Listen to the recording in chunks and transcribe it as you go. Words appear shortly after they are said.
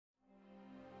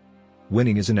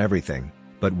Winning isn't everything,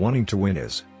 but wanting to win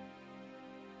is.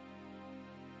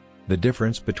 The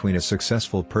difference between a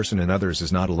successful person and others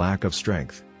is not a lack of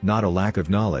strength, not a lack of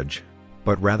knowledge,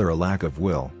 but rather a lack of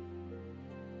will.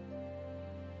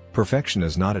 Perfection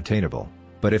is not attainable,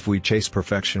 but if we chase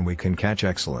perfection we can catch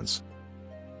excellence.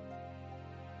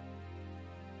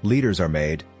 Leaders are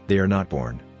made, they are not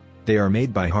born. They are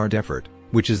made by hard effort,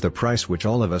 which is the price which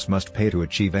all of us must pay to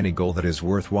achieve any goal that is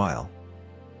worthwhile.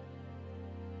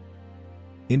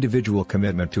 Individual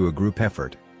commitment to a group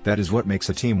effort, that is what makes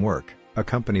a team work, a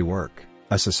company work,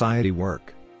 a society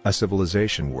work, a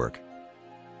civilization work.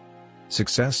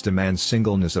 Success demands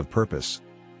singleness of purpose.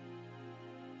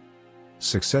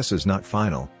 Success is not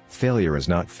final, failure is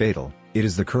not fatal, it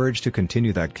is the courage to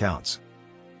continue that counts.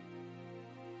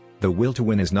 The will to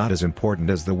win is not as important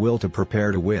as the will to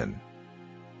prepare to win.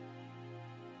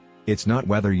 It's not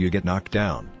whether you get knocked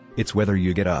down, it's whether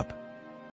you get up.